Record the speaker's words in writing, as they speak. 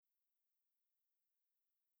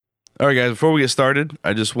All right, guys, before we get started,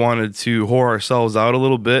 I just wanted to whore ourselves out a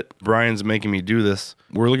little bit. Brian's making me do this.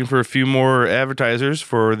 We're looking for a few more advertisers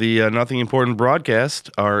for the Nothing Important broadcast,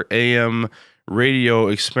 our AM radio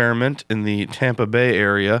experiment in the Tampa Bay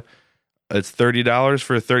area. It's $30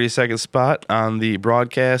 for a 30-second spot on the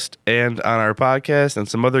broadcast and on our podcast and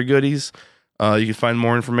some other goodies. You can find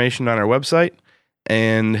more information on our website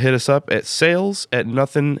and hit us up at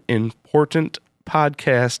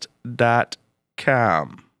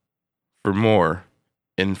sales@nothingimportantpodcast.com for more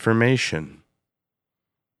information.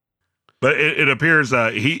 But it appears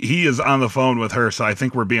he is on the phone with her, so I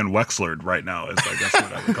think we're being Wexlered right now, is I guess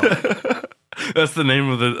what I would call it. That's the name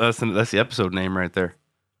of that's the episode name right there.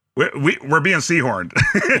 We're being Seehorned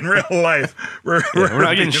in real life. We're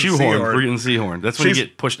not getting shoehorned. We're getting Seehorned. That's when you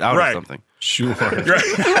get pushed out of something. Shoehorned.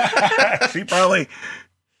 Right.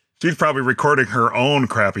 She's probably recording her own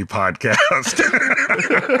crappy podcast.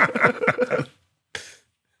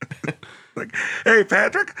 Like, hey,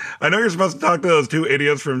 Patrick, I know you're supposed to talk to those two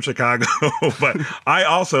idiots from Chicago, but I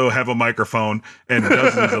also have a microphone and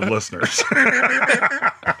dozens of listeners.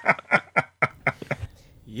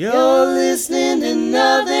 You're listening to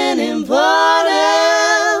Nothing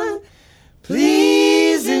Important.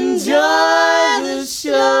 Please enjoy the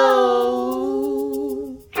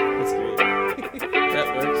show. That's great.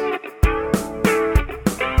 That works.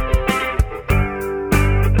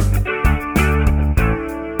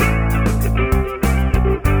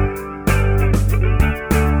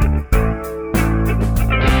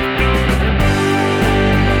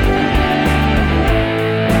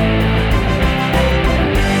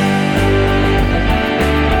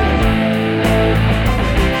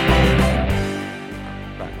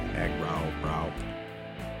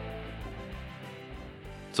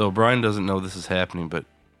 So Brian doesn't know this is happening, but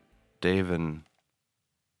Dave and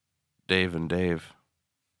Dave.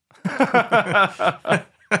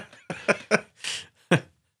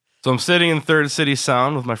 So I'm sitting in Third City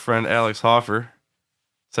Sound with my friend Alex Hoffer.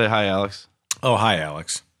 Say hi, Alex. Oh, hi,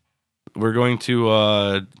 Alex. We're going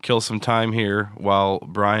to kill some time here while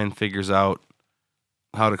Brian figures out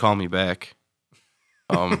how to call me back.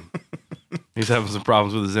 He's having some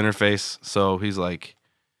problems with his interface, so he's like,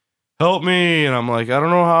 help me. And I'm like, I don't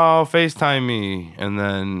know how, FaceTime me. And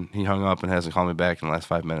then he hung up and hasn't called me back in the last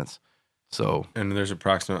 5 minutes. So, And there's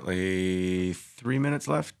approximately 3 minutes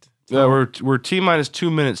left. yeah, we're T-minus 2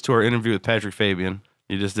 minutes to our interview with Patrick Fabian.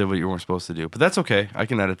 You just did what you weren't supposed to do. But that's okay. I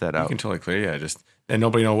can edit that You out. can totally clear, yeah. And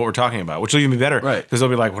nobody know what we're talking about, which will even be better. Right. Because they'll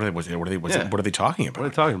be like, what are they talking about? What are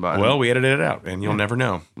they talking about? Well, we edited it out, and you'll never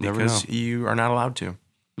know. Never because know. you are not allowed to.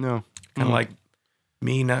 No. Kind of like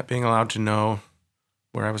me not being allowed to know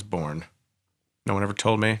where I was born. No one ever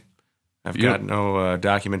told me. I've got no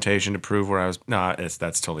documentation to prove where I was. No,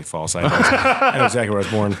 that's totally false. I know exactly where I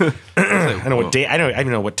was born. I know what day. I don't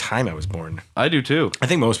even know what time I was born. I do too. I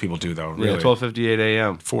think most people do, though. Really. Yeah, 12:58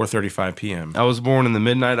 a.m. 4:35 p.m. I was born in the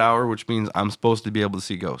midnight hour, which means I'm supposed to be able to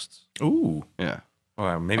see ghosts. Ooh. Yeah.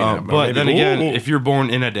 Well, maybe not. But then again, Ooh. if you're born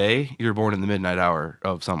in a day, you're born in the midnight hour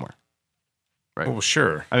of somewhere. Right. Oh,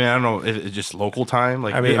 sure. I mean, I don't know if it's just local time.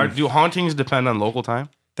 Like, I mean, do hauntings depend on local time?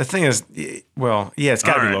 The thing is, well, yeah, it's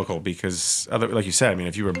got to be All right. local because, like you said, I mean,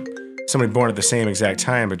 if you were somebody born at the same exact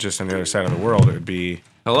time but just on the other side of the world, it would be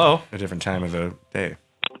Hello? a different time of the day.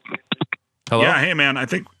 Hello? Yeah, hey, man, I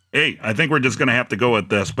think we're just going to have to go with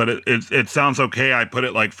this, but it sounds okay. I put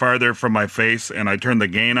it like farther from my face and I turned the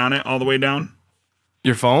gain on it all the way down.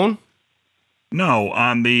 Your phone? No,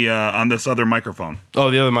 on this other microphone. Oh,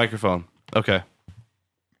 the other microphone. Okay.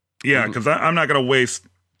 Yeah, because I'm not going to waste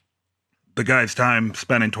the guy's time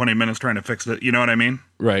spending 20 minutes trying to fix it. You know what I mean?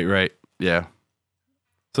 Right. Yeah.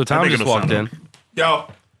 So Tom think just it'll walked in. sound Yo.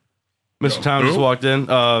 Mr. Tom just walked in.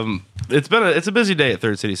 It's a busy day at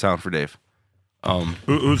Third City Sound for Dave.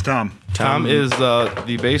 Who's Tom? Tom is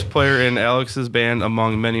the bass player in Alex's band,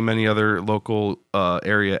 among many, many other local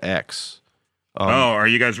area acts. Are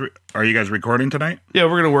you guys recording tonight? Yeah,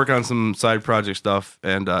 we're gonna work on some side project stuff,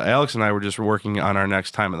 and Alex and I were just working on our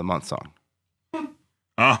next Time of the Month song.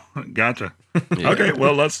 Oh, gotcha. Yeah. Okay,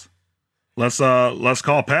 well let's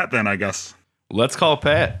call Pat then, I guess. Let's call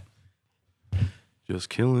Pat. Just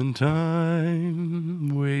killing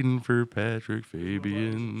time, waiting for Patrick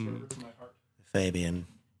Fabian. Fabian.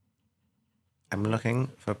 I'm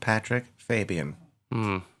looking for Patrick Fabian.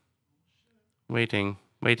 Waiting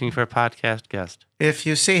for a podcast guest. If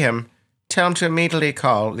you see him, tell him to immediately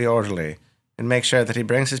call the orderly and make sure that he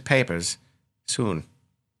brings his papers soon.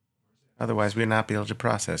 Otherwise, we'll not be able to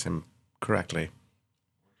process him correctly.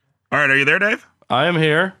 All right, are you there, Dave? I am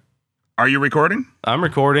here. Are you recording? I'm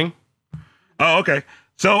recording. Oh, okay.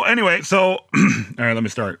 So anyway, all right, let me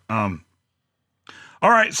start. All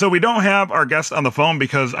right, so we don't have our guest on the phone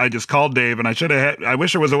because I just called Dave, and I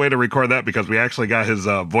wish there was a way to record that because we actually got his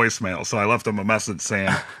voicemail. So I left him a message saying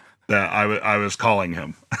that I was calling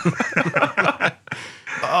him.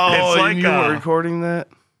 Oh, It's like, you were recording that?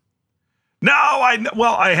 No,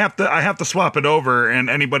 I have to swap it over, and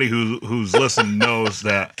anybody who's listened knows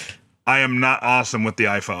that I am not awesome with the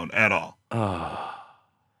iPhone at all.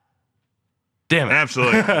 Damn it.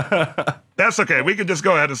 Absolutely. That's okay. We could just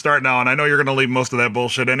go ahead and start now, and I know you're going to leave most of that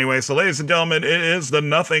bullshit anyway. So, ladies and gentlemen, it is the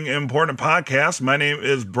Nothing Important Podcast. My name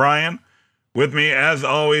is Brian. With me, as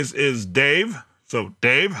always, is Dave. So,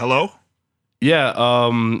 Dave, hello. Yeah,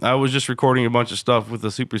 I was just recording a bunch of stuff with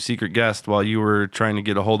a super secret guest while you were trying to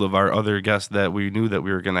get a hold of our other guest that we knew that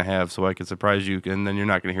we were going to have, so I could surprise you, and then you're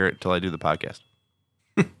not going to hear it until I do the podcast.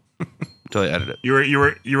 Until I edit it.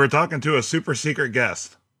 You were talking to a super secret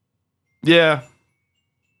guest. Yeah.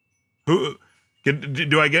 Who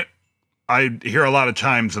do I get? I hear a lot of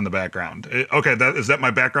chimes in the background. Okay, is that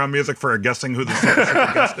my background music for guessing who the super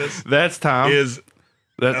secret guest is? That's Tom. Is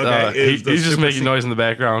that okay? he's just making noise in the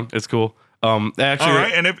background. It's cool. Actually, all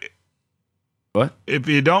right. And if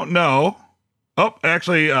you don't know, hold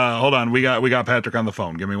on. We got Patrick on the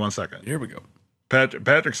phone. Give me 1 second. Here we go.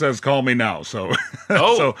 Patrick says, "Call me now." So,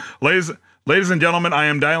 Oh. so ladies and gentlemen, I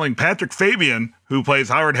am dialing Patrick Fabian, who plays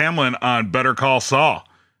Howard Hamlin on Better Call Saul.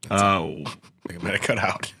 I might have cut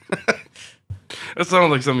out. that sounded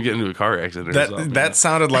like someone getting into a car accident. Or something. That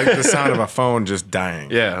sounded like the sound of a phone just dying.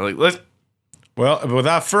 Yeah, like let's. Well,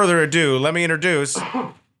 without further ado, let me introduce.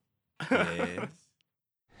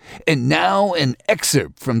 And now an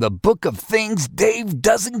excerpt from the book of things Dave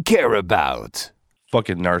doesn't care about.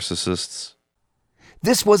 Fucking narcissists.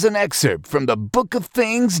 This was an excerpt from the book of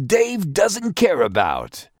things Dave doesn't care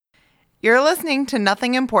about. You're listening to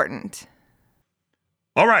Nothing Important.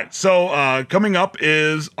 All right. So coming up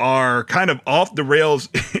is our kind of off the rails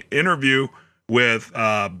interview with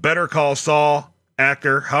Better Call Saul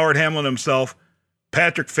actor Howard Hamlin himself,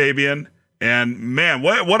 Patrick Fabian. And man,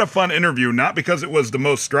 what a fun interview. Not because it was the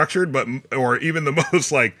most structured, or even the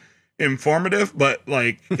most like informative, but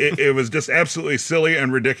like it was just absolutely silly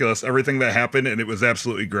and ridiculous, everything that happened, and it was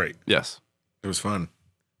absolutely great. Yes. It was fun. It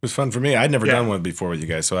was fun for me. I'd never done one before with you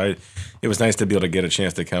guys, so it was nice to be able to get a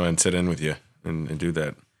chance to come and sit in with you and do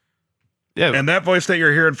that. Yeah. And that voice that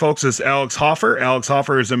you're hearing, folks, is Alex Hoffer. Alex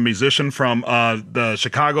Hoffer is a musician from the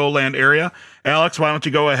Chicagoland area. Alex, why don't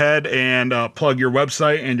you go ahead and plug your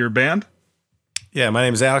website and your band? Yeah, my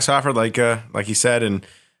name is Alex Hoffer, like he said, and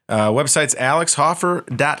website's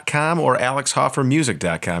alexhoffer.com or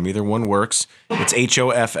alexhoffermusic.com. Either one works. It's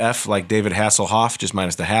Hoff, like David Hasselhoff, just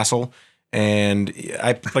minus the hassle. And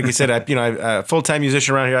I, like you said, I'm full-time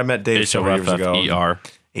musician around here. I met Dave several years ago. Hoffer.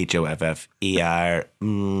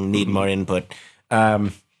 Need more input.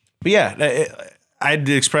 But yeah, I'd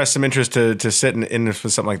expressed some interest to sit in with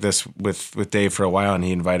something like this with Dave for a while, and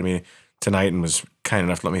he invited me tonight and was kind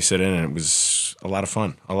enough to let me sit in, and it was a lot of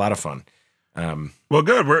fun. Well,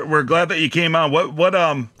 good. We're glad that you came on. What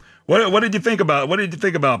did you think about? What did you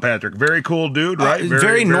think about Patrick? Very cool dude, right?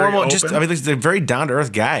 Very normal. Very He's a very down to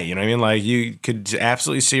earth guy. You know what I mean? Like you could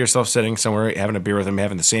absolutely see yourself sitting somewhere, having a beer with him,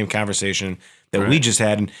 having the same conversation that we just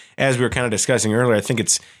had. And as we were kind of discussing earlier, I think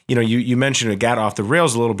it's, you mentioned it got off the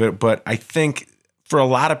rails a little bit, but I think for a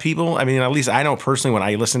lot of people, I mean, at least I know personally when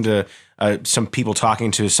I listen to some people talking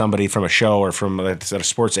to somebody from a show or from a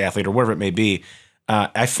sports athlete or whatever it may be,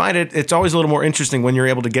 I find it's always a little more interesting when you're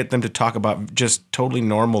able to get them to talk about just totally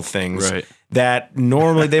normal things that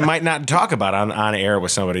normally they might not talk about on air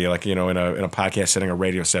with somebody, like, in a podcast setting, a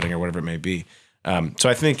radio setting, or whatever it may be. So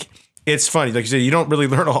I think it's funny. Like you said, you don't really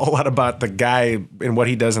learn a whole lot about the guy and what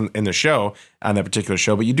he does in the show, on that particular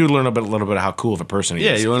show, but you do learn a little bit of how cool of a person he is.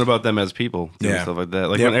 Yeah, you learn about them as people, and stuff like that.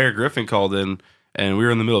 Like when Eric Griffin called in, and we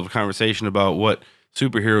were in the middle of a conversation about what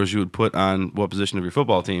superheroes you would put on what position of your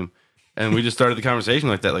football team. And we just started the conversation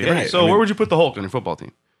like that. Like, hey, so where would you put the Hulk on your football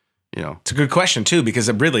team? It's a good question too, because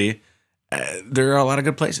it really, there are a lot of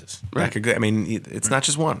good places. Right. It's not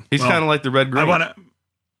just one. He's kind of like the Red Green.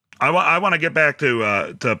 I want to get back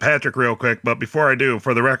to Patrick real quick, but before I do,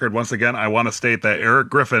 for the record, once again, I want to state that Eric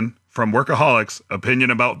Griffin from Workaholics'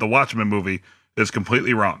 opinion about the Watchmen movie is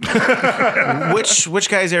completely wrong. Which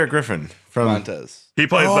guy is Eric Griffin from? Montez. He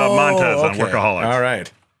plays Montez on Workaholics. All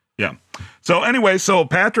right. Yeah. So anyway,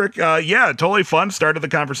 Patrick, totally fun. Started the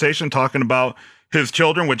conversation talking about his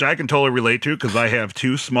children, which I can totally relate to because I have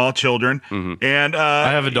two small children, and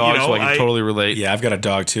I have a dog, so I can totally relate. Yeah, I've got a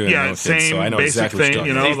dog too. And no same kids, so I know basic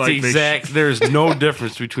exactly thing. There's no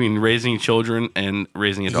difference between raising children and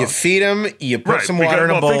raising a dog. You feed them, you put some water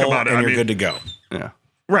in a bowl, and you're good to go. Yeah.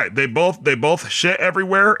 Right. They both shit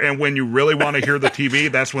everywhere, and when you really want to hear the TV,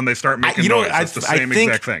 that's when they start making noise. It's the same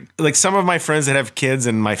exact thing. Like some of my friends that have kids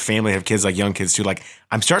and my family have kids, like young kids too. Like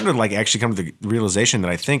I'm starting to like actually come to the realization that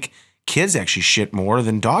I think kids actually shit more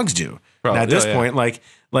than dogs do. Probably. Now at this point,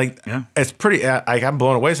 it's pretty. I'm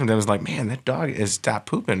blown away sometimes. Like, man, that dog is stopped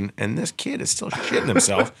pooping, and this kid is still shitting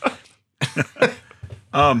himself.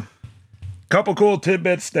 Couple cool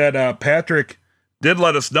tidbits that Patrick did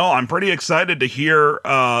let us know. I'm pretty excited to hear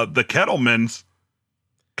the Kettleman's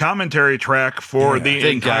commentary track for the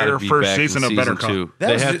entire first season of Better Call.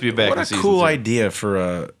 They have to be back. What a cool idea for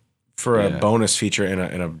a bonus feature in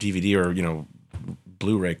a DVD or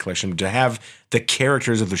Blu-ray collection to have the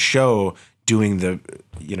characters of the show doing the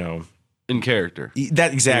in character.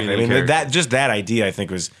 That exactly. I mean that idea I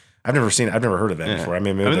think was. I've never heard of that before. I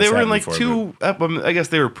mean they were in like I guess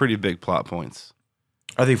they were pretty big plot points.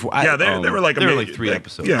 Are they? They were like 3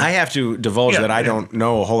 episodes. Yeah. I have to divulge that I don't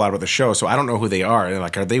know a whole lot about the show, so I don't know who they are.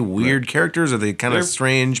 Like, are they weird characters? Are they kind of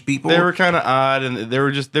strange people? They were kind of odd, and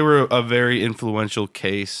they were a very influential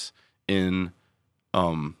case in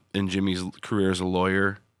Jimmy's career as a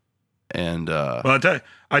lawyer. And well,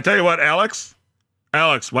 I tell you what, Alex,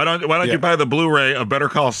 why don't you buy the Blu-ray of Better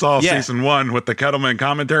Call Saul season 1 with the Kettleman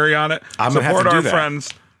commentary on it? Support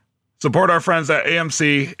our friends at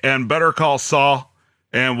AMC and Better Call Saul.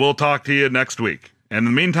 And we'll talk to you next week. And in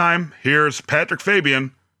the meantime, here's Patrick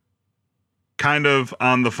Fabian kind of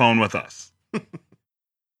on the phone with us.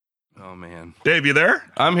 Oh, man. Dave, you there?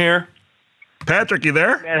 I'm here. Patrick, you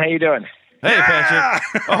there? Man, how you doing? Hey,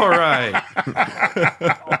 Patrick. All right.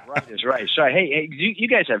 Right is right. Sorry. Hey, you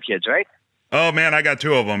guys have kids, right? Oh, man, I got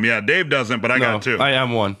 2 of them. Yeah, Dave doesn't, but I got 2. I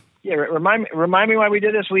am one. Yeah, remind me why we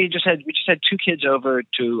did this. We just had 2 kids over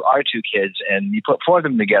to our 2 kids, and you put 4 of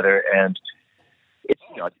them together, and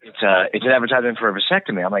it's an advertisement for a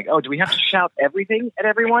vasectomy. I'm like, do we have to shout everything at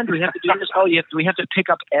everyone? Do we have to do this? Do we have to pick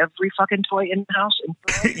up every fucking toy in the house?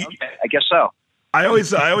 Okay, I guess so. I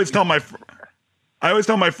always tell my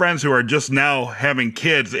friends who are just now having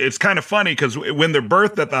kids, it's kind of funny because when they're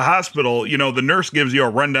birthed at the hospital, the nurse gives you a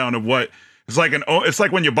rundown of what it's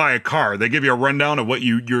like when you buy a car. They give you a rundown of what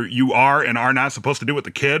you are and are not supposed to do with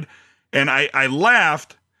the kid. And I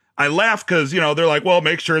laughed because, they're like, well,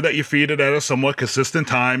 make sure that you feed it at a somewhat consistent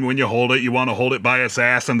time. When you hold it, you want to hold it by its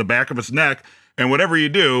ass and the back of its neck. And whatever you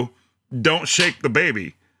do, don't shake the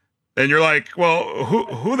baby. And you're like, well,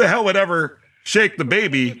 who the hell would ever shake the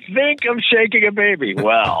baby? Think of shaking a baby.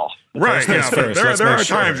 Well, right. Yeah, there are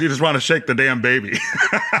times you just want to shake the damn baby.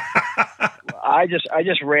 I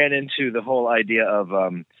just ran into the whole idea of,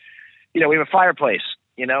 we have a fireplace.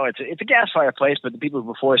 It's a gas fireplace, but the people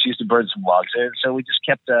before us used to burn some logs there, so we just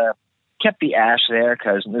kept the ash there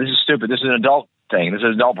because this is stupid. This is an adult thing. This is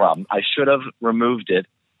an adult problem. I should have removed it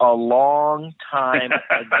a long time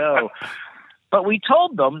ago, but we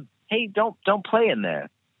told them, hey, don't play in there.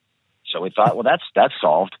 So we thought, well, that's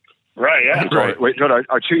solved. Right. Yeah. We told our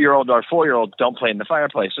 2-year-old, our 4-year-old, don't play in the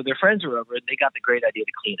fireplace. So their friends were over, and they got the great idea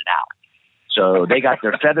to clean it out. So they got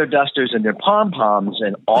their feather dusters and their pom-poms,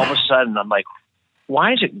 and all of a sudden I'm like,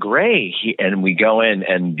 why is it gray? And we go in,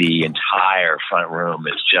 and the entire front room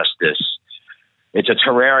is just this. It's a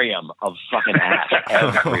terrarium of fucking ash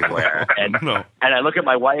everywhere. And I look at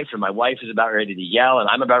my wife, and my wife is about ready to yell, and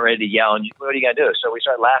I'm about ready to yell. And what are you going to do? So we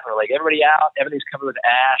start laughing. We're like, everybody out. Everything's covered with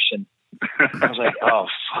ash. And I was like, oh,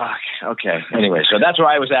 fuck. Okay. Anyway, so that's where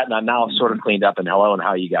I was at, and I'm now sort of cleaned up. And hello, and how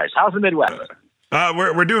are you guys? How's the Midwest?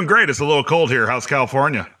 We're doing great. It's a little cold here. How's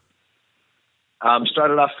California?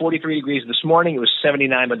 Started off 43 degrees this morning. It was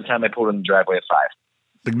 79 by the time I pulled in the driveway at 5.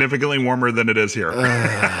 Significantly warmer than it is here.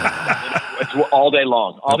 It's all day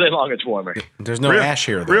long. All day long it's warmer. There's no ash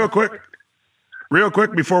here, though. Real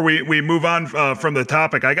quick before we move on from the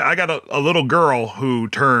topic, I got a little girl who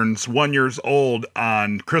turns 1 year old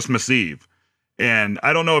on Christmas Eve. And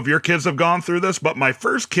I don't know if your kids have gone through this, but my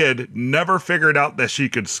first kid never figured out that she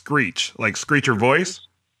could screech her voice.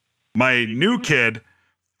 My new kid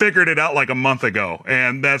figured it out like a month ago,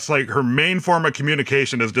 and that's like her main form of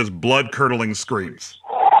communication is just blood-curdling screams.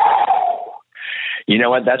 You know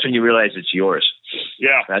what? That's when you realize it's yours.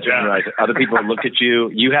 Yeah. That's when you realize other people look at you.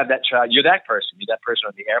 You have that child. You're that person. You're that person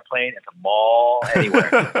on the airplane, at the mall,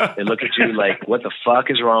 anywhere. They look at you like, what the fuck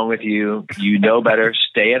is wrong with you? You know better.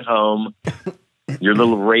 Stay at home. Your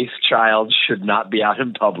little wraith child should not be out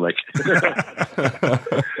in public.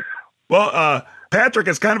 Well, Patrick,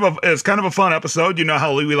 it's kind of a fun episode. You know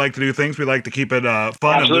how we like to do things. We like to keep it fun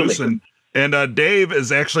Absolutely. and loose. And Dave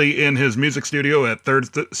is actually in his music studio at Third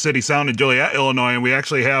City Sound in Joliet, Illinois, and we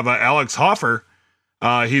actually have Alex Hoffer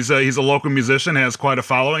He's a local musician, has quite a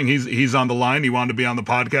following. He's on the line. He wanted to be on the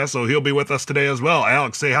podcast, so he'll be with us today as well.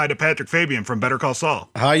 Alex, say hi to Patrick Fabian from Better Call Saul.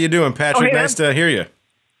 How you doing, Patrick? hey, Nice to hear you.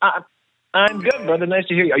 I'm good, brother. Nice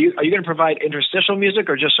to hear you. Are you going to provide interstitial music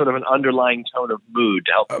or just sort of an underlying tone of mood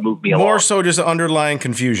to help move me along? More so just underlying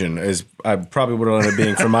confusion is probably what it'll end up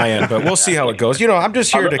being from my end, but we'll see how it goes. I'm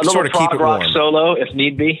just here to sort of keep it rock warm. Solo, if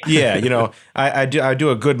need be. Yeah, I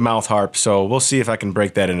do a good mouth harp, so we'll see if I can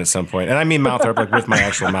break that in at some point. And I mean mouth harp like with my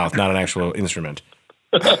actual mouth, not an actual instrument.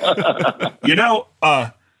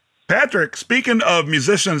 Patrick, speaking of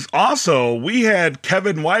musicians, also, we had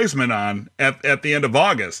Kevin Wiseman on at the end of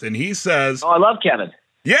August, and he says... Oh, I love Kevin.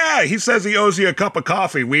 Yeah, he says he owes you a cup of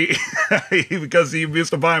coffee. Because he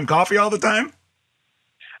used to buy him coffee all the time?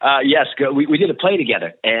 Yes, we did a play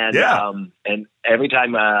together, and and every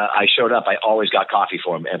time I showed up, I always got coffee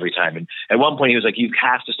for him every time. And at one point, he was like, "You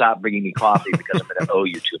have to stop bringing me coffee because I'm going to owe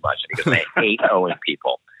you too much." Because I hate owing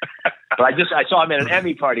people. But I saw him at an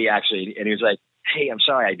Emmy party actually, and he was like, "Hey, I'm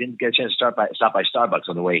sorry, I didn't get a chance to stop by Starbucks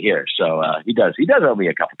on the way here." So he does owe me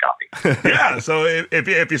a cup of coffee. Yeah. So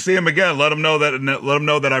if you see him again, let him know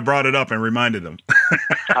that I brought it up and reminded him.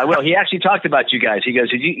 I will. He actually talked about you guys. He goes,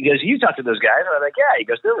 you talked to those guys? And I'm like, yeah. He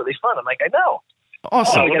goes, they're really fun. I'm like, I know.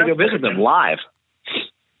 Awesome. I got to go visit them live.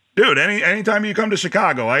 Dude, anytime you come to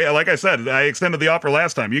Chicago, like I said, I extended the offer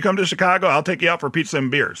last time. You come to Chicago, I'll take you out for pizza and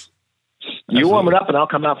beers. You warm it up, and I'll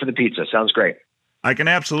come out for the pizza. Sounds great. I can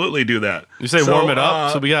absolutely do that. You say warm it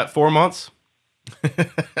up, so we got 4 months?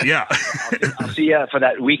 Yeah. I'll see you for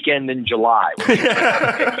that weekend in July. The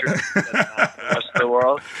rest of the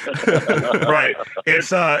world. Right. It's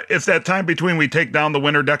that time between we take down the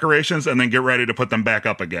winter decorations and then get ready to put them back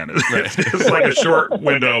up again. It's like a short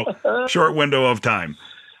window of time.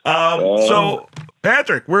 So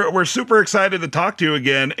Patrick, we're super excited to talk to you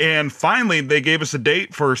again. And finally, they gave us a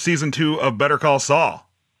date for season 2 of Better Call Saul.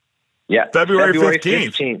 Yeah. February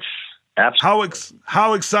 15th. Absolutely.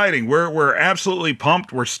 How exciting. We're absolutely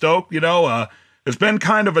pumped. We're stoked. It's been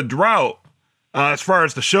kind of a drought as far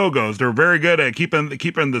as the show goes. They're very good at keeping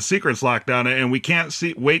the secrets locked down, and we can't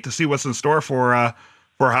wait to see what's in store for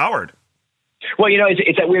Howard. Well,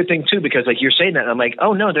 it's that weird thing too, because like you're saying that, and I'm like,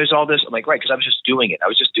 oh no, there's all this. I'm like, right, because I was just doing it. I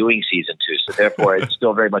was just doing season 2, so therefore it's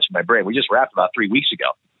still very much in my brain. We just wrapped about 3 weeks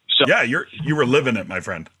ago. So yeah, you were living it, my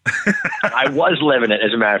friend. I was living it,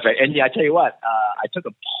 as a matter of fact. And yeah, I tell you what, I took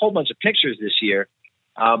a whole bunch of pictures this year,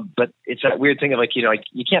 but it's that weird thing of like,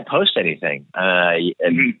 you can't post anything,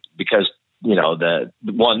 and because the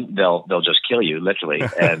one they'll just kill you literally,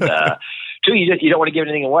 and 2, you don't want to give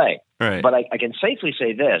anything away. Right. But I can safely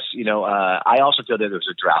say this, I also feel that there was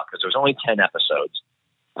a drought because there was only 10 episodes,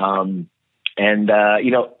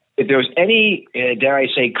 if there was any, dare I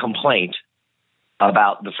say, complaint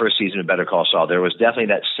about the first season of Better Call Saul, there was definitely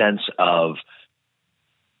that sense of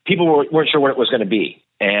people weren't sure what it was going to be.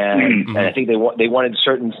 And I think they wanted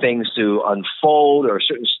certain things to unfold or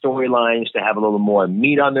certain storylines to have a little more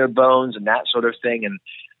meat on their bones and that sort of thing. And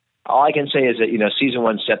all I can say is that, season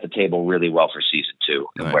 1 set the table really well for season 2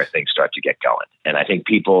 and Nice. where things start to get going. And I think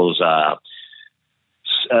people's,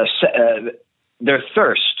 their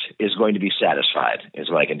thirst is going to be satisfied is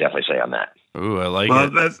what I can definitely say on that. Ooh, I like Well,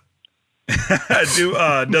 it. that's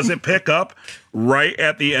does it pick up right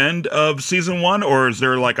at the end of season 1, or is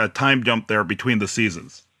there like a time jump there between the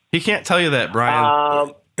seasons? He can't tell you that, Brian.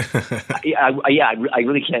 I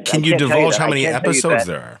really can't. Can I you can't tell divulge that. how I many can't tell you episodes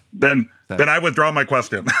that. there are? Then I withdraw my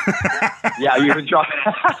question. Yeah, you withdraw.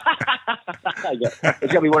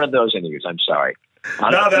 It's gonna be one of those interviews. I'm sorry.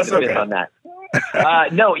 No, that's okay. On that.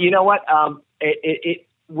 No, you know what?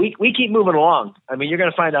 We keep moving along. I mean, you're going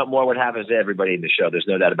to find out more what happens to everybody in the show. There's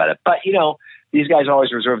no doubt about it. But, these guys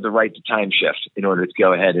always reserve the right to time shift in order to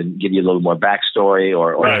go ahead and give you a little more backstory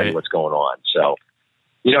or tell you what's going on. So,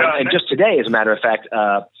 and just today, as a matter of fact,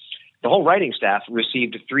 the whole writing staff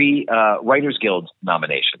received 3 Writers Guild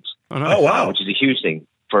nominations. Oh, nice. Oh, wow. Which is a huge thing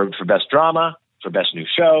for best drama, for best new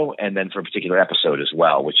show, and then for a particular episode as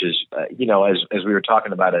well, which is, as we were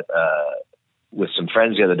talking about it with some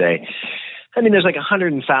friends the other day, I mean, there's like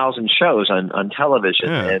 100,000 shows on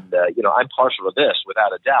television, and I'm partial to this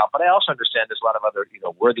without a doubt. But I also understand there's a lot of other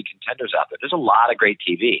worthy contenders out there. There's a lot of great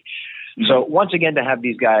TV. Mm-hmm. So once again, to have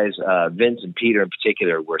these guys, Vince and Peter in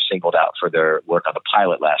particular, were singled out for their work on the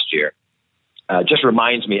pilot last year. Just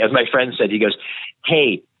reminds me, as my friend said, he goes,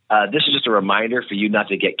 "Hey, this is just a reminder for you not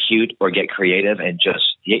to get cute or get creative, and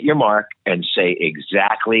just hit your mark and say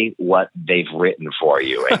exactly what they've written for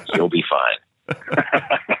you, and you'll be fine."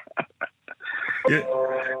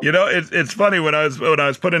 It's funny when I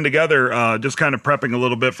was putting together, just kind of prepping a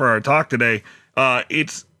little bit for our talk today.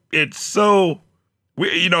 It's so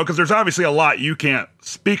because there's obviously a lot you can't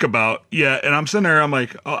speak about yet. And I'm sitting there, I'm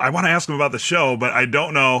like, oh, I want to ask him about the show, but I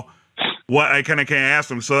don't know what I kind of can't ask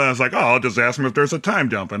him. So then I was like, oh, I'll just ask him if there's a time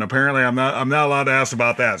jump. And apparently I'm not allowed to ask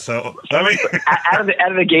about that. So I mean, out of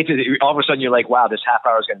the gates, all of a sudden you're like, wow, this half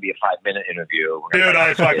hour is going to be a 5-minute interview. Dude,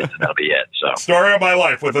 I fucking, and that'll be it. So story of my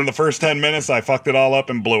life. Within the first 10 minutes, I fucked it all up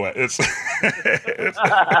and blew it.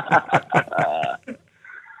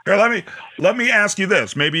 Here, let me ask you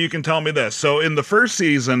this. Maybe you can tell me this. So in the first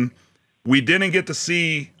season, we didn't get to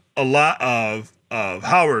see a lot of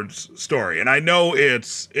Howard's story, and I know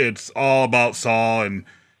it's all about Saul and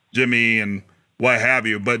Jimmy and what have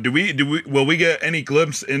you. But will we get any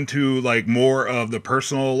glimpse into like more of the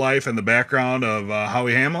personal life and the background of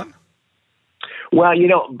Howie Hamlin? Well,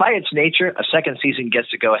 by its nature, a second season gets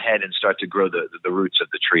to go ahead and start to grow the roots of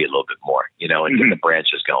the tree a little bit more, and get the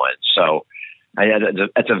branches going. So.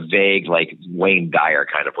 That's a vague, like Wayne Dyer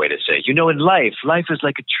kind of way to say. In life is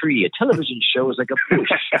like a tree. A television show is like a bush.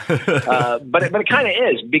 But it kind of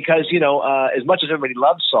is because as much as everybody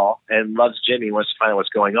loves Saul and loves Jimmy, wants to find out what's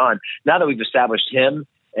going on. Now that we've established him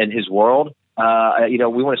and his world, we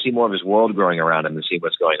want to see more of his world growing around him and see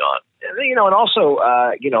what's going on. And also,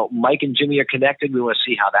 Mike and Jimmy are connected. We want to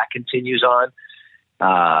see how that continues on.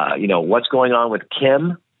 What's going on with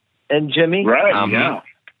Kim and Jimmy. Right. Yeah.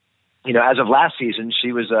 As of last season,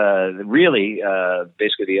 she was really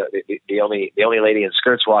basically the only lady in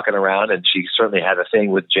skirts walking around, and she certainly had a thing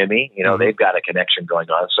with Jimmy. They've got a connection going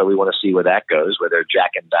on, so we want to see where that goes, whether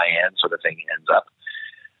Jack and Diane sort of thing ends up,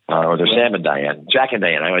 or they're Sam and Diane, Jack and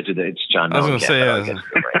Diane. I went to it's John. I was going to say,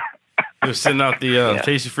 you're sitting out the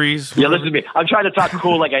Tasty Freeze. Yeah, listen to me. I'm trying to talk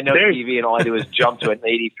cool like I know TV, and all I do is jump to an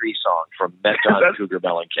 '83 song from John Cougar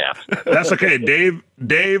Mellencamp. That's okay. Dave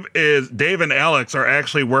and Alex are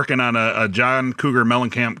actually working on a John Cougar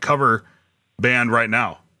Mellencamp cover band right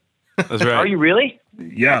now. That's right. Are you really?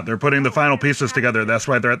 Yeah, they're putting the final pieces together. That's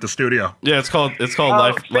why they're at the studio. Yeah, it's called Life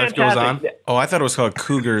Goes On. Oh, I thought it was called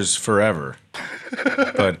Cougars Forever.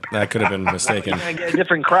 But that could have been mistaken. You're going to get a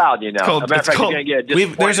different crowd,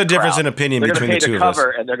 There's a difference in opinion between the two of us.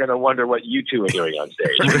 And they're going to wonder what you two are doing on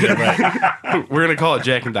stage. Right. We're going to call it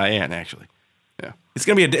Jack and Diane, actually. Yeah, it's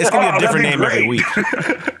going to be a different name every week.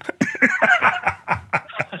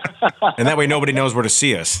 And that way nobody knows where to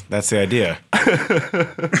see us. That's the idea.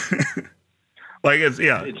 It's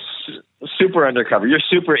super undercover. You're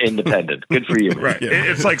super independent. Good for you. Right. Yeah.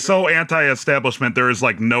 It's like so anti-establishment. There is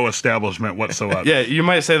like no establishment whatsoever. Yeah, you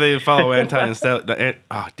might say they follow anti-establishment.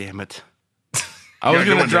 Oh, damn it. I was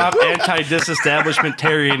going to drop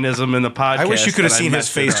anti-disestablishmentarianism in the podcast. I wish you could have seen his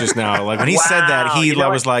face just now. Like when he said that,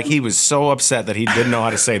 he was so upset that he didn't know how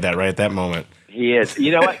to say that right at that moment. He is.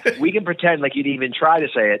 You know what? We can pretend like you'd even try to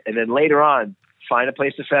say it, and then later on, find a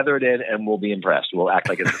place to feather it in, and we'll be impressed. We'll act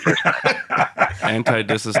like it's the first time.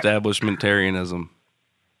 Anti-disestablishmentarianism.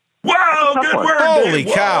 Wow, good word. Holy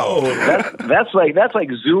cow. That's like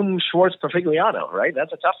Zoom Schwartz Perfegliano, right?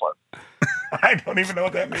 That's a tough one. I don't even know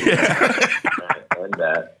what that means.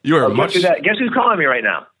 You are much. Guess who's calling me right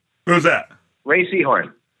now? Who's that? Ray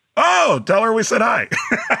Seehorned. Oh, tell her we said hi.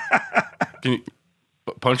 Can you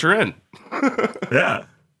punch her in? Yeah.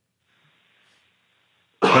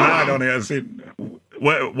 But I don't even see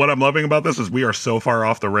what I'm loving about this is we are so far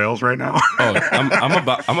off the rails right now.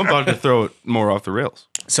 I'm about to throw it more off the rails.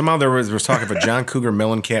 Somehow there was talk of a John Cougar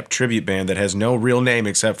Mellencamp tribute band that has no real name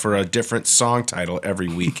except for a different song title every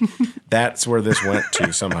week. That's where this went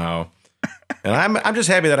to somehow, and I'm just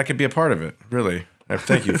happy that I could be a part of it. Really,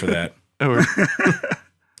 thank you for that.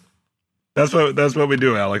 That's what we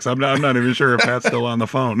do, Alex. I'm not even sure if Pat's still on the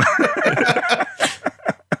phone.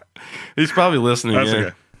 He's probably listening.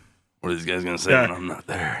 Okay. What are these guys going to say when I'm not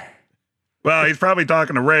there? Well, he's probably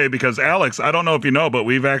talking to Ray because Alex, I don't know if you know, but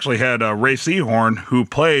we've actually had Ray Seehorned, who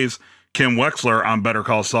plays Kim Wexler on Better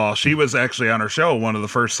Call Saul. She was actually on our show, one of the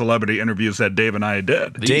first celebrity interviews that Dave and I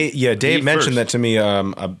did. Dave mentioned that to me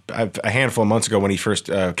a handful of months ago when he first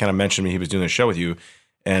kind of mentioned me he was doing a show with you.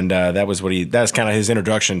 And that's kind of his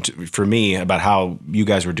introduction for me about how you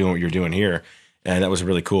guys were doing what you're doing here. And that was a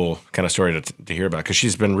really cool kind of story to hear about because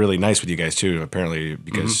she's been really nice with you guys too, apparently,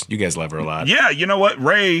 because you guys love her a lot. Yeah, you know what,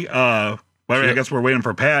 Ray, I guess we're waiting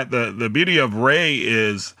for Pat. The beauty of Ray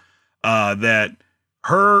is that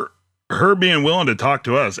her being willing to talk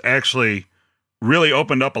to us actually really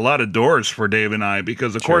opened up a lot of doors for Dave and I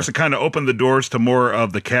because, of course, it kind of opened the doors to more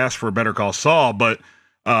of the cast for Better Call Saul. But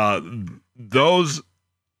those,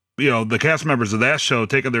 the cast members of that show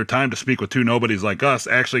taking their time to speak with two nobodies like us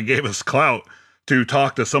actually gave us clout to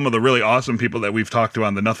talk to some of the really awesome people that we've talked to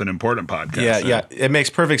on the Nothing Important podcast. Yeah. It makes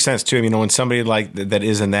perfect sense too. When somebody like that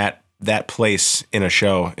is in that place in a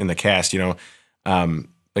show in the cast,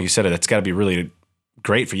 Like you said, that's got to be really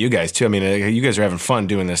great for you guys too. I mean, you guys are having fun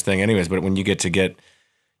doing this thing anyways, but when you get,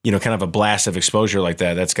 kind of a blast of exposure like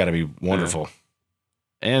that, that's got to be wonderful.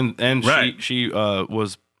 And Right. she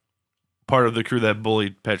was part of the crew that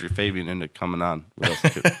bullied Patrick Fabian into coming on with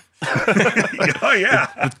us too. Oh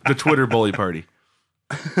yeah. The Twitter bully party.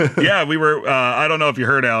 Yeah, we were. I don't know if you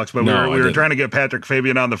heard, Alex, but No, we I were didn't. trying to get Patrick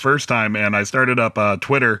Fabian on the first time, and I started up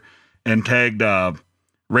Twitter and tagged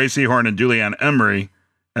Ray Seehorned and Julianne Emery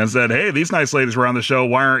and said, "Hey, these nice ladies were on the show.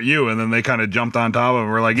 Why aren't you?" And then they kind of jumped on top of it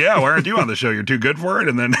and were like, "Yeah, why aren't you on the show? You're too good for it."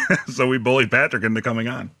 And then so we bullied Patrick into coming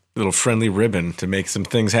on. Little friendly ribbon to make some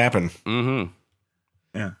things happen. Mm-hmm.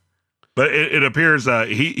 Yeah. But it appears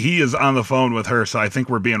he is on the phone with her, so I think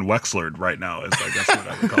we're being Wexlered right now. Is I guess what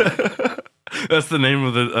I would call it. That's the name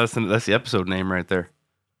of that's the episode name right there.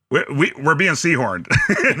 We're being Seehorned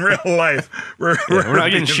in real life. We're We're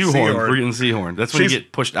not getting being shoehorned. Seehorned. We're getting Seehorned. That's when you She's-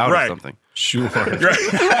 get pushed out right. of something. Shoehorn. Right.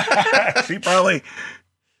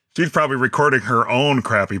 She's probably recording her own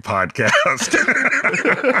crappy podcast.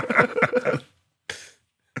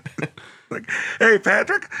 Like, hey,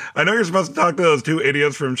 Patrick, I know you're supposed to talk to those two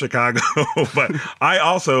idiots from Chicago, but I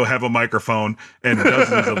also have a microphone and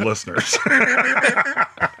dozens of listeners.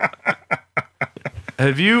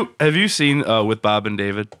 Have you seen with Bob and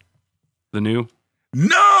David, the new?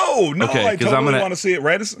 No, Okay, I 'cause totally I'm gonna- want to see it.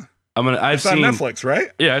 Right? It's I've on seen Netflix,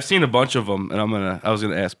 right? Yeah, I've seen a bunch of them, and I was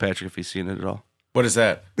gonna ask Patrick if he's seen it at all. What is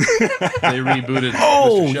that? They rebooted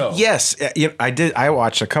Oh, Mr. Show. yes. I did. I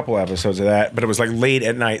watched a couple episodes of that, but it was like late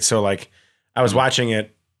at night. So like I was watching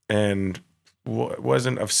it and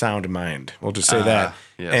wasn't of sound mind. We'll just say that.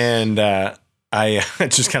 yes. And I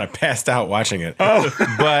just kind of passed out watching it. Oh.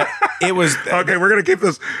 But it was Okay, we're gonna keep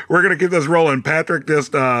this. We're gonna keep this rolling. Patrick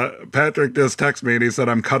just texted me and he said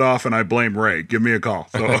I'm cut off and I blame Ray. Give me a call.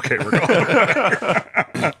 So okay, we're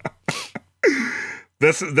going.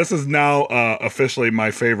 This is now officially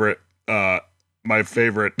my favorite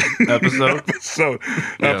Episode?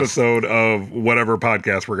 episode of whatever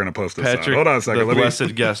podcast we're gonna post this on. Patrick, Hold on a second. the Let me.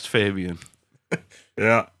 blessed guest Fabian.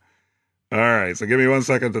 Yeah. All right. So give me 1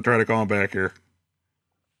 second to try to call him back here.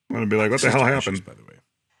 I'm gonna be like, what the hell happened? By the way,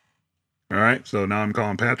 All right. So now I'm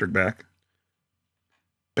calling Patrick back.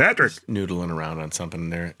 Patrick. noodling around on something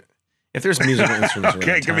there. If there's musical instruments,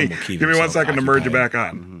 Okay, around give me town, we'll keep give me 1 himself second to merge you occupied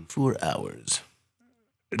back on. for hours.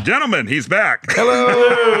 Gentlemen, he's back.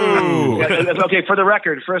 Hello. Okay, for the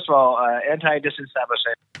record, first of all,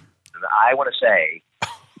 anti-disestablishment, I want to say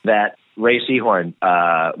that Ray Seehorn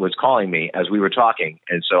was calling me as we were talking,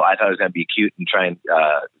 and so I thought it was going to be cute and try and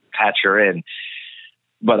patch her in.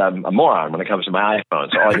 But I'm a moron when it comes to my iPhone,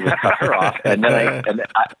 so all I did was cut her off, and then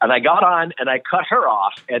I got on and I cut her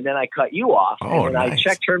off, and then I cut you off, Oh, and then I nice.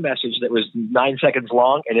 checked her message that was 9 seconds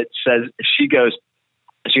long, and it says she goes,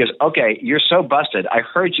 okay, you're so busted. I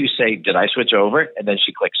heard you say, did I switch over? And then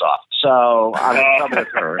she clicks off. So I'm in trouble with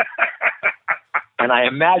her. And I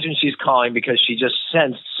imagine she's calling because she just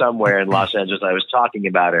sensed somewhere in Los Angeles I was talking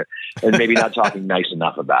about her and maybe not talking nice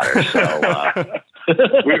enough about her. So,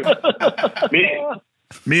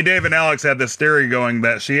 Me, Dave, and Alex had this theory going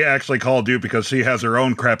that she actually called you because she has her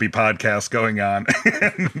own crappy podcast going on,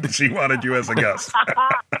 and she wanted you as a guest.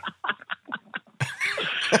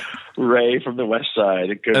 Ray from the West Side.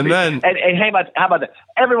 It could And be. then- and hey, how about that?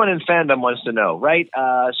 Everyone in fandom wants to know, right?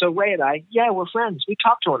 So Ray and I, we're friends. We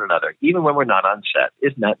talk to one another, even when we're not on set.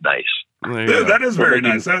 Isn't that nice? There you go. That is very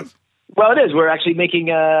nice. That's, Well, it is. We're actually making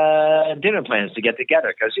dinner plans to get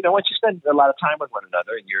together because, once you spend a lot of time with one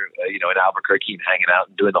another and you're, in Albuquerque and hanging out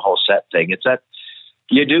and doing the whole set thing, it's that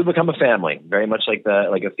you do become a family, very much like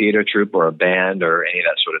a theater troupe or a band or any of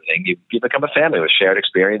that sort of thing. You become a family with shared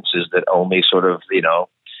experiences that only sort of,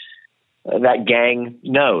 that gang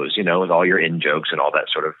knows, with all your in-jokes and all that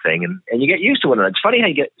sort of thing. And you get used to one another. It's funny how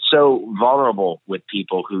you get so vulnerable with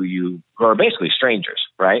people who are basically strangers,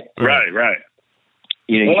 right? right.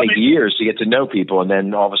 You take years to get to know people, and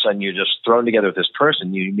then all of a sudden you're just thrown together with this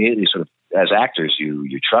person. You immediately sort of, as actors,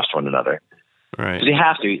 you trust one another. Right. 'Cause you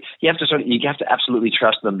have to absolutely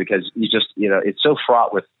trust them because you just, it's so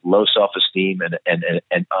fraught with low self-esteem and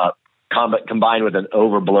combined with an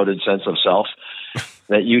over-bloated sense of self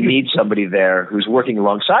that you need somebody there who's working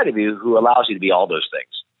alongside of you who allows you to be all those things,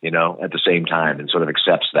 at the same time and sort of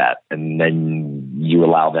accepts that. And then you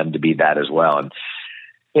allow them to be that as well. And,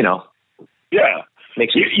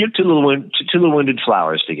 makes you two little wounded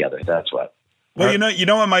flowers together. That's what. Well, you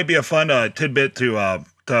know what might be a fun tidbit to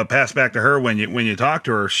pass back to her when you talk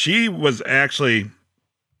to her. She was actually.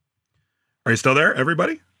 Are you still there,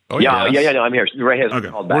 everybody? Oh, Yeah, yes. no, I'm here. Ray has Okay.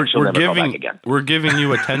 called back. She'll never call back again. We're giving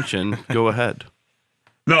you attention. Go ahead.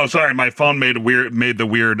 No, sorry, my phone made the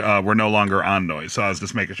weird we're no longer on noise. So I was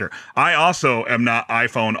just making sure. I also am not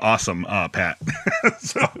iPhone awesome, Pat.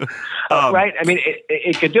 So, right? I mean,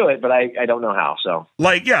 it could do it, but I don't know how. So,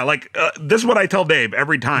 this is what I tell Dave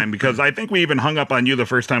every time, because I think we even hung up on you the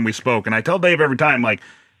first time we spoke, and I tell Dave every time, like,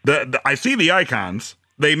 I see the icons,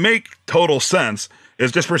 they make total sense.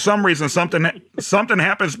 It's just for some reason something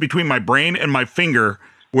happens between my brain and my finger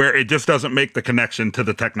where it just doesn't make the connection to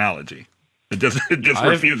the technology. It just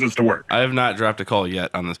refuses to work. I have not dropped a call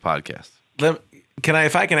yet on this podcast.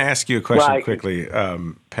 If I can ask you a question quickly,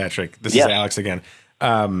 Patrick? This is Alex again.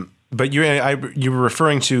 But you were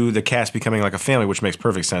referring to the cast becoming like a family, which makes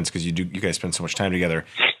perfect sense because you guys spend so much time together.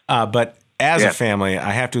 But as a family,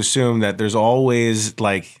 I have to assume that there's always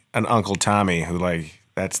like an Uncle Tommy who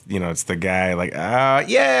that's it's the guy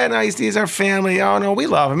he's our family. Oh no, we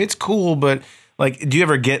love him. It's cool, but. Like, do you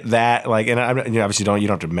ever get that? Like, and obviously you don't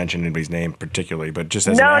have to mention anybody's name particularly, but just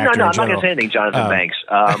as an actor I'm not general, going to say anything, Jonathan Banks.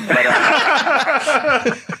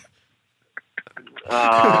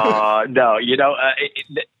 No,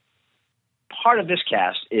 part of this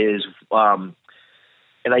cast is, and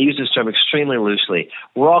I use this term extremely loosely.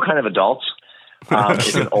 We're all kind of adults.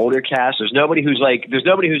 It's an older cast. There's nobody who's in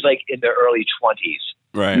their early 20s,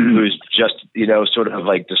 right? Who's just sort of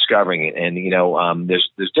like discovering it, and there's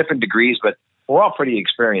different degrees, but we're all pretty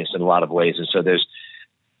experienced in a lot of ways, and so there's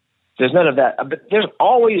none of that. But there's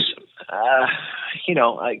always,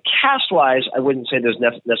 cast-wise, I wouldn't say there's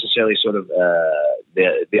necessarily sort of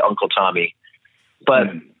the Uncle Tommy, but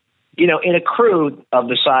in a crew of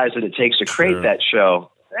the size that it takes to create that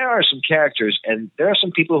show, there are some characters, and there are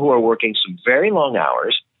some people who are working some very long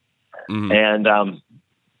hours, and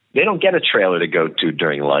they don't get a trailer to go to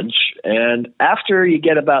during lunch. And after you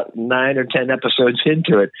get about 9 or 10 episodes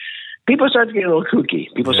into it, people start to get a little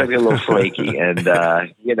kooky. People start to get a little flaky. And, there's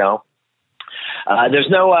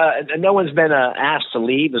no one's been asked to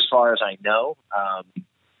leave as far as I know.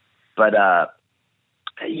 But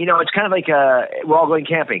it's kind of like we're all going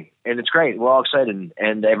camping, and it's great. We're all excited,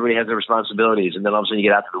 and everybody has their responsibilities. And then all of a sudden you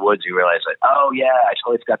get out to the woods and you realize, like, oh, yeah, I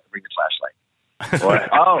totally forgot to bring the flashlight. Or,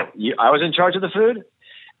 I was in charge of the food.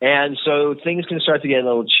 And so things can start to get a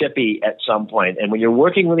little chippy at some point. And when you're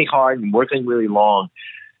working really hard and working really long,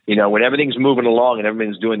 when everything's moving along and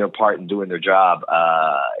everyone's doing their part and doing their job,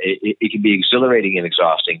 it can be exhilarating and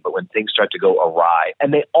exhausting. But when things start to go awry,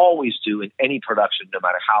 and they always do in any production, no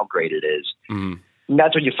matter how great it is, and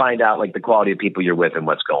that's when you find out like the quality of people you're with and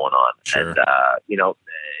what's going on. Sure. And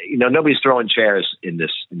nobody's throwing chairs in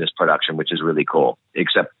this production, which is really cool,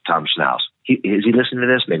 except Tom Schnauz. Is he listening to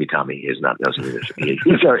this? Maybe Tommy is not listening to this.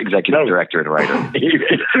 He's our executive director and writer. I'm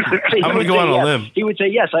going to go on a limb. He would say,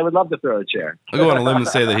 yes, I would love to throw a chair. I'll go on a limb and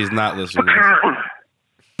say that he's not listening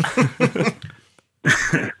to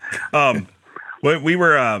this. We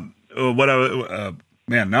were,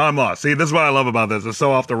 man, now I'm lost. See, this is what I love about this. It's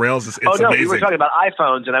so off the rails. It's amazing. We were talking about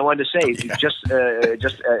iPhones, and I wanted to say, just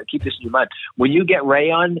keep this in your mind. When you get Ray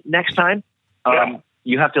on next time,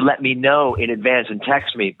 you have to let me know in advance and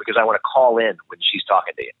text me because I want to call in when she's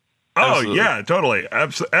talking to you. Oh, Absolutely. Yeah, totally.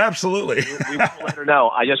 Absolutely. We won't let her know.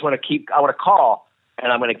 I want to call,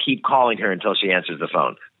 and I'm going to keep calling her until she answers the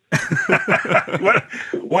phone.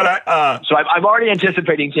 So I'm already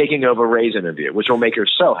anticipating taking over Ray's interview, which will make her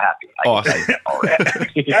so happy. Awesome.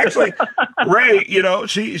 Actually, Ray,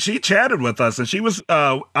 she chatted with us, and she was.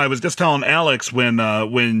 I was just telling Alex when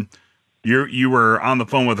you were on the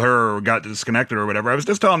phone with her or got disconnected or whatever. I was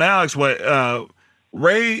just telling Alex what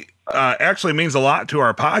Ray actually means a lot to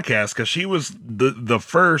our podcast because she was the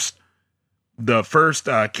first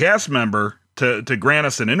cast member to grant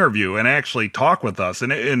us an interview and actually talk with us,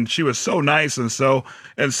 and she was so nice and so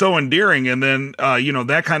endearing. And then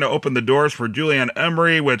that kind of opened the doors for Julianne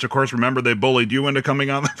Emery, which of course, remember, they bullied you into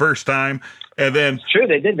coming on the first time. And then sure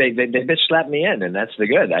they did. They bitch slapped me in, and that's the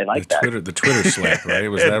good. I like that. The Twitter slap,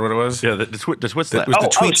 right? Was that what it was? Yeah, the tweet slap. It was the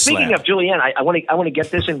tweet speaking slap. of Julianne, I want to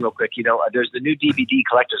get this in real quick. There's the new DVD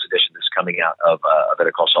collector's edition that's coming out of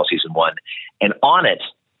Better Call Saul season 1, and on it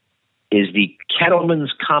is the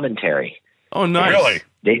Kettleman's commentary. Oh, nice.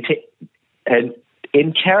 Really? And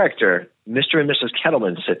in character, Mr. and Mrs.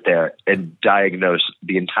 Kettleman sit there and diagnose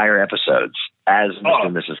the entire episodes as Mr.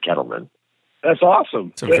 and Mrs. Kettleman. That's awesome.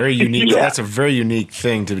 It's a very unique. That's a very unique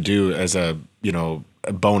thing to do as a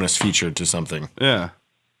bonus feature to something. Yeah.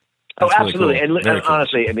 That's really absolutely. cool. And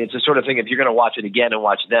honestly, I mean, it's the sort of thing if you're going to watch it again and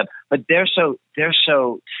watch them, but they're so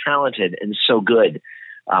talented and so good.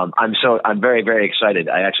 I'm very, very excited.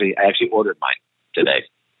 I actually ordered mine today.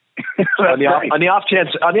 on the off chance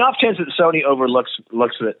that Sony overlooks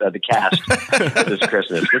the cast this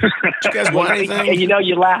Christmas. Do you guys want anything? And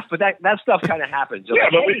you laugh, but that stuff kind of happens. They'll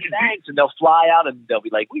thanks, and they'll fly out and they'll be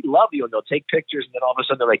like, "We love you," and they'll take pictures, and then all of a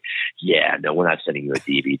sudden they're like, "Yeah, no, we're not sending you a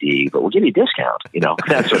DVD, but we'll give you a discount."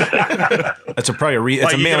 That sort of thing. That's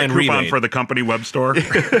it's a mail-in coupon rebate for the company web store.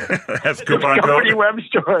 Has coupon company code. web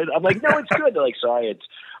store. I'm like, no, it's good. They're like, sorry, it's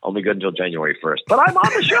only good until January 1st, but I'm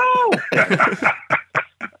on the show.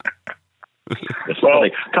 Well,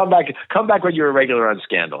 come back when you're a regular on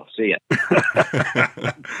Scandal. See ya.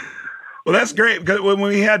 Well, that's great because when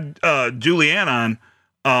we had Julianne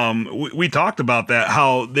on, we talked about that,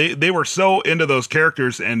 how they were so into those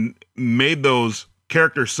characters and made those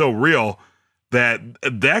characters so real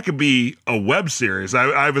that could be a web series.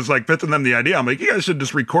 I was like pitching them the idea. I'm like, you guys should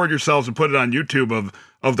just record yourselves and put it on YouTube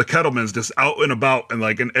of the Kettlemans just out and about and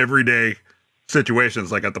like in everyday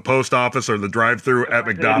situations, like at the post office or the drive-through at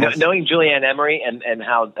McDonald's. Knowing Julianne Emery and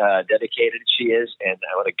how dedicated she is and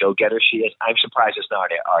what a go-getter she is, I'm surprised it's not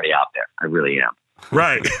already out there. I really am.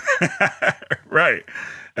 Right. Right.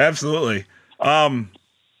 Absolutely.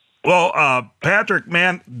 Well, Patrick,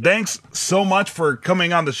 man, thanks so much for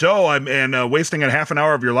coming on the show and wasting a half an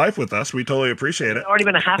hour of your life with us. We totally appreciate it. It's already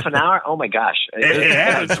been a half an hour? Oh, my gosh. It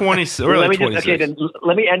has. 20. Let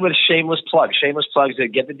me end with shameless plug. Shameless plugs to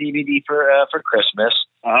get the DVD for Christmas.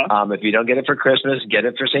 Uh-huh. If you don't get it for Christmas, get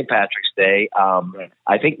it for St. Patrick's Day.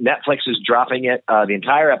 I think Netflix is dropping it, the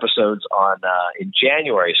entire episodes in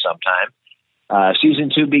January sometime.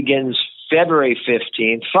 Season 2 begins February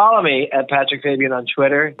 15th. Follow me at Patrick Fabian on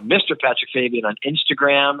Twitter, Mr. Patrick Fabian on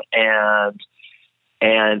Instagram, and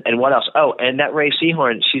what else? Oh, and that Ray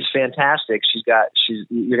Seehorned, she's fantastic.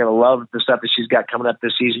 You're gonna love the stuff that she's got coming up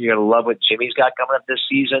this season. You're gonna love what Jimmy's got coming up this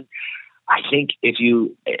season. I think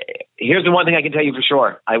here's the one thing I can tell you for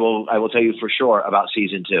sure. I will tell you for sure about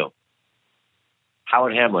season 2.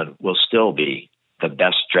 Howard Hamlin will still be the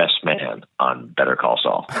best dressed man on Better Call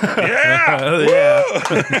Saul. Yeah.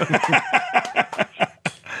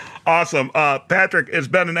 Awesome. Patrick, it's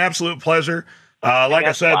been an absolute pleasure. Like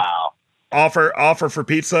I said, wow. Offer for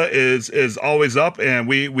pizza is always up, and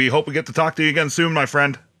we hope we get to talk to you again soon, my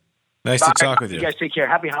friend. Nice to talk with you. You guys take care.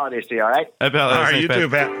 Happy holidays to you, all right? Happy holidays. All right, Thanks, you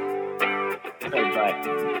Pat. too, Pat. Bye.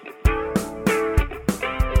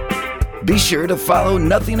 Be sure to follow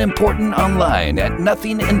Nothing Important online at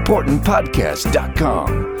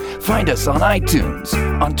nothingimportantpodcast.com. Find us on iTunes,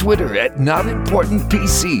 on Twitter at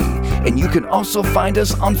NotImportantPC, and you can also find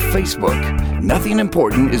us on Facebook. Nothing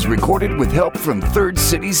Important is recorded with help from Third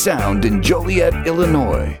City Sound in Joliet,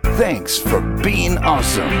 Illinois. Thanks for being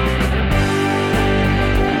awesome.